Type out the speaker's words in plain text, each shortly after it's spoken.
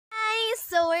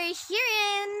we're here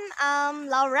in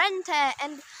Laurente,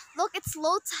 and look, it's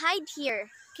low tide here.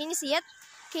 Can you see it?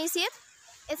 Can you see it?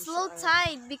 It's low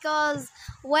tide because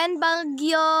when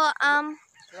Bagyo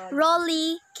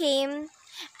Rolly came,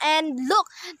 and look,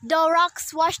 the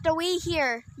rocks washed away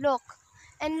here. Look,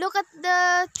 and look at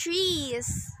the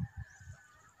trees.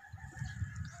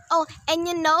 Oh, and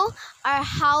you know, our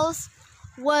house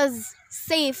was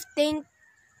safe. Thank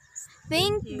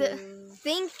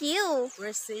you.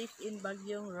 We're safe in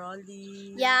Bagyong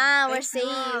Rolly. Yeah, we're Thank safe.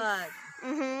 God.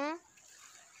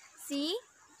 See?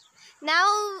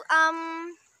 Now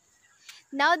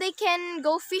now they can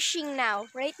go fishing now,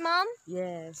 right, Mom?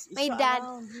 Yes. It's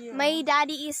My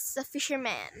daddy is a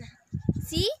fisherman.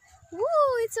 See? Woo,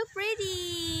 it's so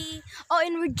pretty. Oh,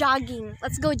 and we're jogging.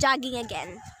 Let's go jogging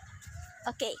again.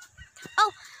 Okay.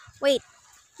 Oh, wait.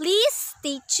 Please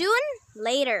stay tuned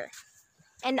later.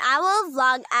 And I will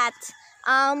vlog at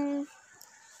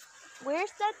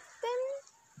where's that thing?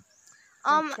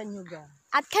 Kanyugan.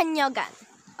 At Kanyogan.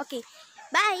 Okay.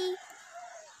 Bye.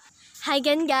 Hi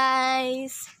again,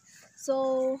 guys.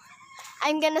 So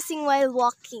I'm gonna sing while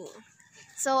walking.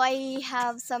 So I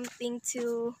have something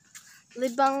to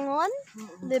libang on.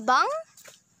 Libang?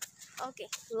 Okay,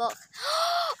 look.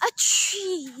 A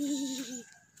tree.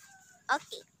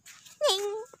 Okay.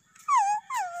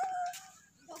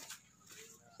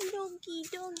 Doggy,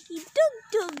 doggy, dug,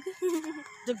 dug.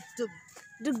 Dug, dug.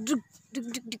 Dug, dug, dug,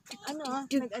 dug, dug, dug. Ano?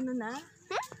 Nag-ano na?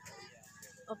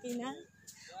 Okay na?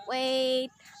 Wait,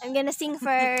 I'm gonna sing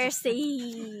first.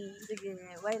 Sige,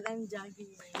 while I'm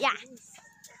jogging. Yeah.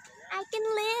 I can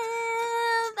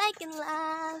live, I can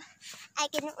love, I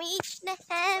can reach the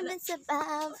heavens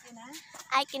above.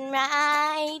 I can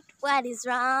right what is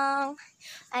wrong.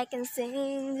 I can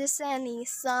sing just any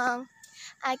song.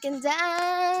 I can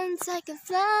dance, I can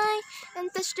fly, and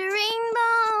touch the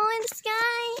rainbow in the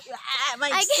sky.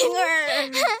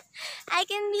 I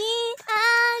can be a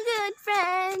good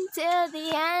friend till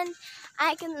the end.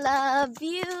 I can love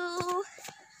you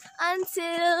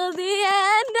until the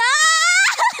end.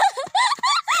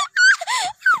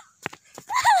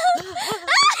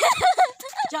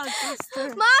 Jog faster.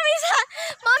 Mommy's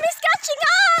catching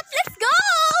up. Let's go.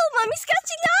 Mommy's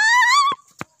catching up.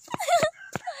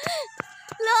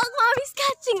 Look, Mommy's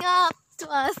catching up to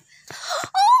us.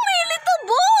 Oh, my little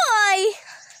boy.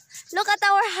 Look at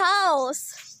our house.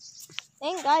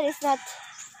 Thank God it's not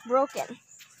broken.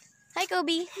 Hi,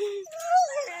 Kobe.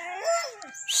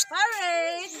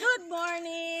 Pirate, good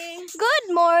morning.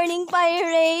 Good morning,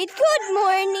 Pirate. Good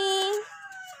morning.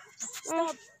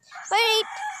 Stop.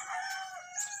 Pirate.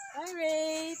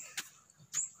 Pirate.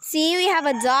 See, we have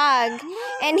a dog.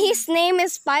 And his name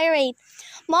is Pirate.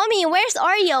 Mommy, where's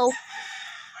Oreo?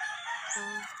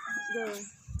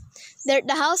 There at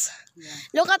the house? Yeah.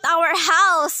 Look at our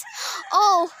house.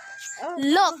 Oh,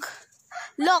 look.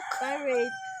 Look.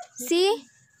 Pirate. See?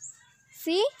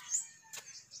 See?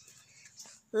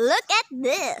 Look at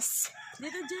this.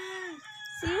 Dito dyan.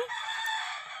 See?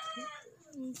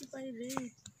 Si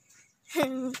Pirate.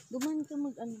 Duman ka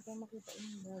mag-ano ka makita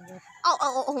yung dagat.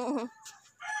 Oh.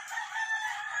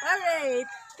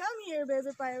 Pirate, come here,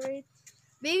 baby Pirate.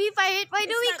 Baby Pirate, why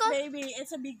do we It's call... not baby,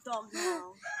 it's a big dog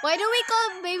now. Why do we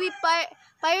call baby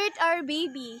Pirate our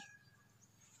baby?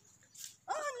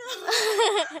 Oh no!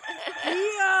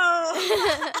 Leo!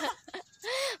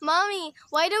 Mommy,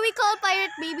 why do we call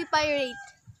Pirate baby Pirate?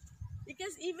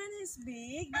 Because even he's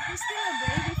big, he's still a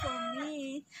baby for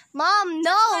me. Mom,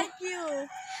 no! Like you.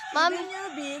 Mommy, Even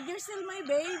you're big, you're still my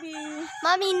baby.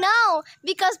 Mommy, no!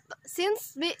 Because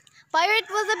since Pirate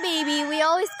was a baby, we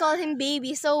always call him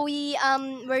baby, so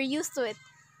we're used to it.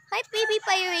 Hi, baby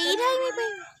Pirate. Hi, baby.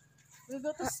 We'll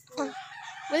go to school.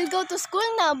 We'll go to school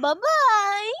now.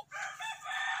 Bye-bye.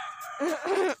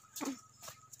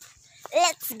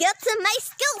 Let's get to my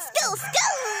school.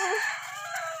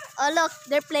 Oh, look,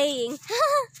 they're playing.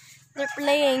 They're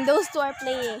playing. Those two are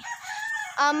playing.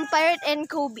 Pirate and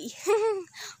Kobe.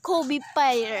 Kobe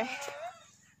Pirate.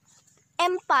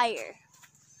 Empire.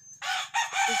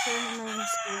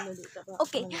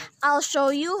 Okay, I'll show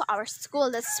you our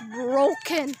school that's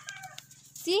broken.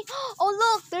 See? Oh,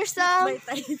 look, there's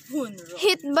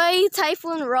hit by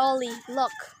typhoon Rolly.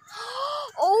 Look.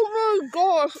 Oh my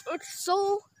gosh, it's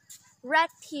so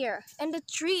wrecked here. And the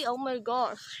tree, oh my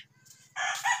gosh.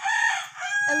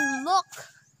 And look,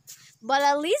 but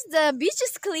at least the beach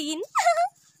is clean.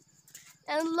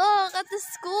 And look at the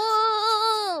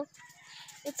school.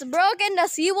 It's broken. The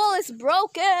seawall is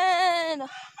broken.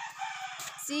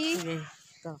 See? Okay,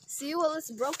 go. Seawall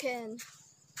is broken.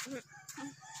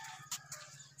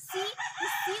 See? The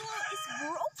seawall is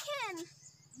broken.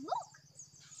 Look.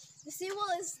 The The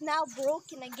seawall is now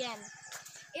broken again.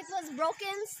 It was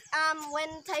broken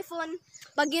when Typhoon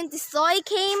Bagyong Tisoy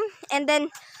came, and then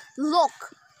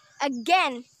look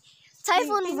again.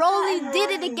 Typhoon Rolly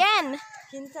did it again.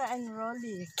 Kinta and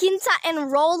Rolly. Kinta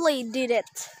and Rolly did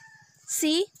it.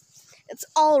 See, it's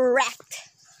all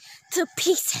wrecked to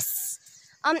pieces.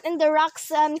 And the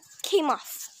rocks came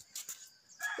off.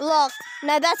 Look,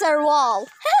 now that's our wall.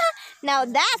 Now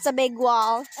that's a big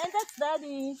wall. And that's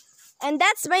Daddy. And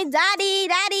that's my daddy,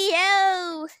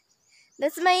 yo.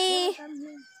 That's my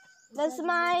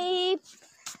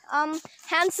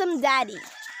handsome daddy.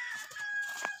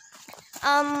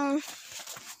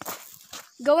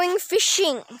 Going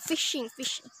fishing.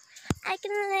 I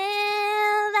can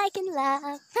live, I can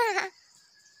love.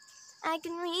 I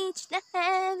can reach the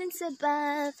heavens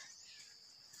above.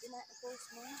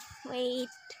 Wait.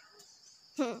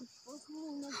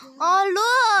 Oh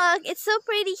look, it's so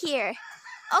pretty here.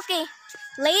 Okay,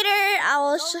 later I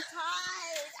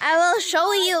will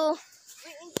show you.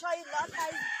 We enjoy low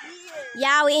tide here.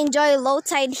 Yeah, we enjoy low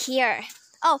tide here.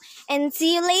 Oh, and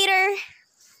see you later.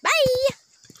 Bye.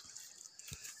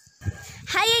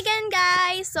 Hi again,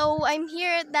 guys. So I'm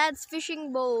here at Dad's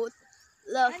fishing boat.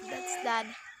 Look, that's Dad.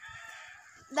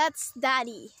 That's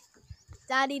Daddy.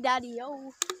 Daddy,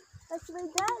 yo. That's my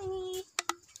daddy.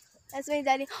 That's my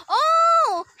daddy.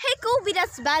 Oh, hey Kobe,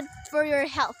 that's bad for your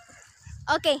health.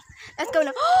 Okay, let's go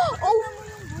now.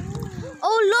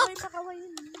 Oh look.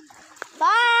 Pa,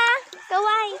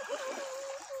 kawai.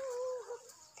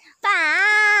 Pa,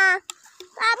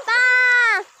 papa.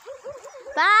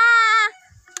 Pa,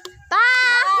 pa,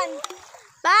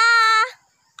 pa,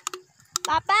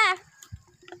 papa.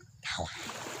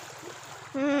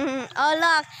 Oh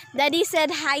look, Daddy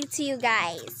said hi to you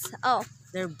guys. Oh.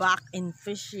 They're back in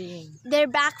fishing. They're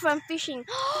back from fishing.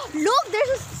 Look, there's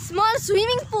a small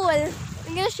swimming pool.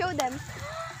 I'm gonna show them.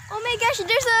 Oh my gosh,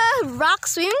 there's a rock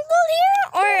swimming pool here?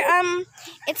 Or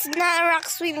it's not a rock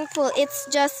swimming pool. It's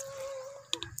just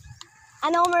a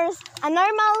normal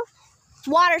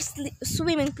water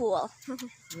swimming pool.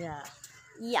 Yeah.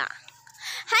 Yeah.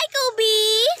 Hi,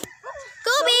 Kobe.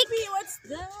 Kobe, what's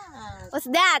that? what's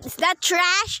that? Is that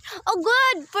trash? Oh,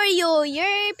 good for you.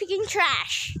 You're picking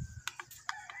trash.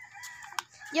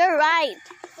 You're right.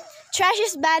 Trash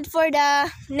is bad for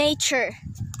the nature.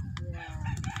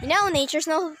 Yeah. You know,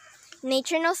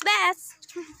 nature knows best.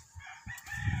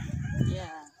 Yeah.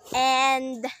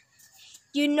 And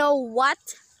you know what?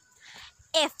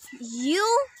 If you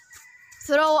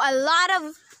throw a lot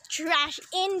of trash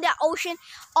in the ocean,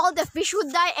 all the fish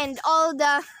would die and all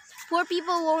the poor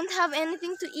people won't have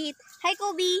anything to eat. Hi,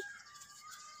 Kobe.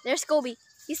 There's Kobe.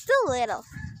 He's still little.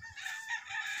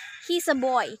 He's a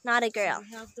boy, not a girl.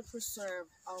 We have to preserve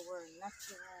our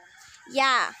natural.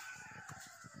 Yeah.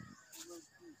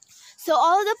 So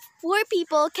all the poor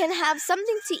people can have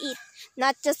something to eat.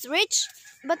 Not just rich,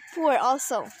 but poor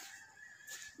also.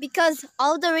 Because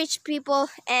all the rich people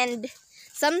and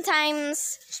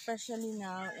sometimes... Especially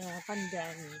now in a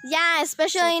pandemic. Yeah,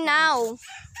 especially now.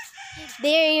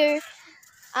 They're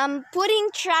putting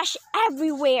trash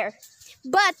everywhere.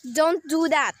 But don't do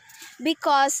that.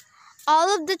 Because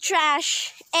all of the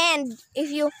trash and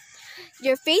if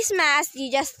your face mask,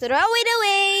 you just throw it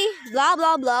away, blah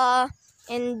blah blah,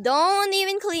 and don't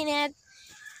even clean it,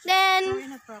 then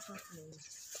in a proper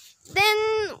place. Then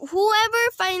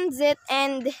whoever finds it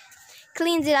and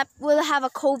cleans it up will have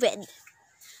a COVID.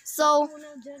 So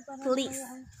please.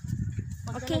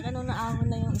 Okay.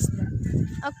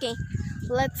 Okay,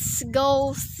 let's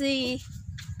go see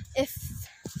if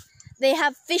they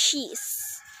have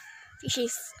fishies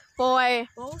for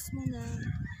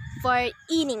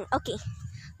eating. Okay,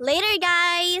 later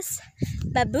guys.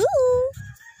 Babu.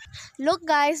 Look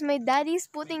guys, my daddy's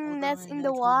putting nets in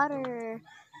the water.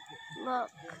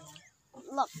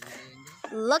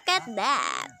 Look at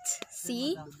that.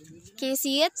 See, can you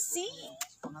see it?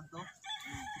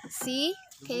 See,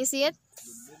 can you see it?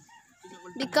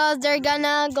 Because they're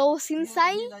gonna go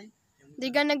inside. They're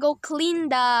gonna go clean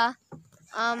the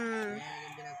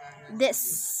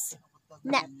this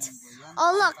net.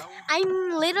 Oh look,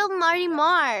 I'm little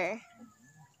Marimar.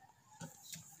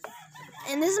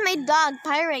 And this is my dog,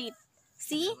 Pirate.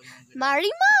 See?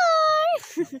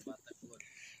 Marimar!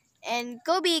 And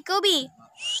Kobe.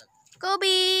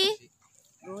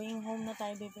 Going home na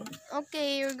tayo, baby.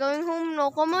 Okay, you're going home now.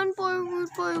 Come on,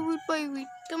 Pirate.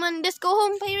 Come on, let's go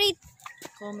home, Pirate.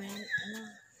 Comment.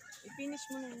 I-finish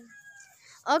mo na yun.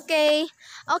 Okay.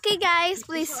 Okay, guys,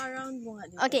 please. Around mo nga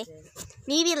dito. Okay.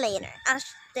 Maybe later. I'll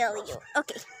tell you.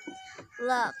 Okay.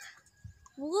 Look.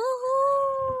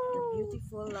 Woohoo!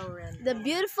 beautiful Laurent. The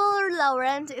beautiful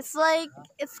Laurent. It's like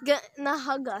it's gonna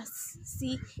hug us.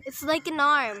 See, it's like an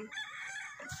arm.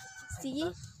 See,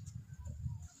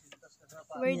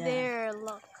 we're Yeah. there.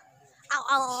 Look. Ow!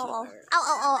 Ow! Ow! Ow! Ow!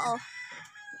 Ow! Ow! Ow.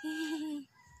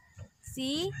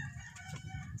 See?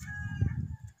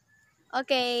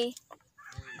 Okay.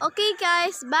 Okay,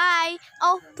 guys. Bye.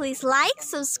 Oh, please like,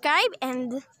 subscribe,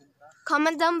 and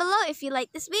comment down below if you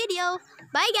like this video.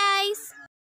 Bye, guys.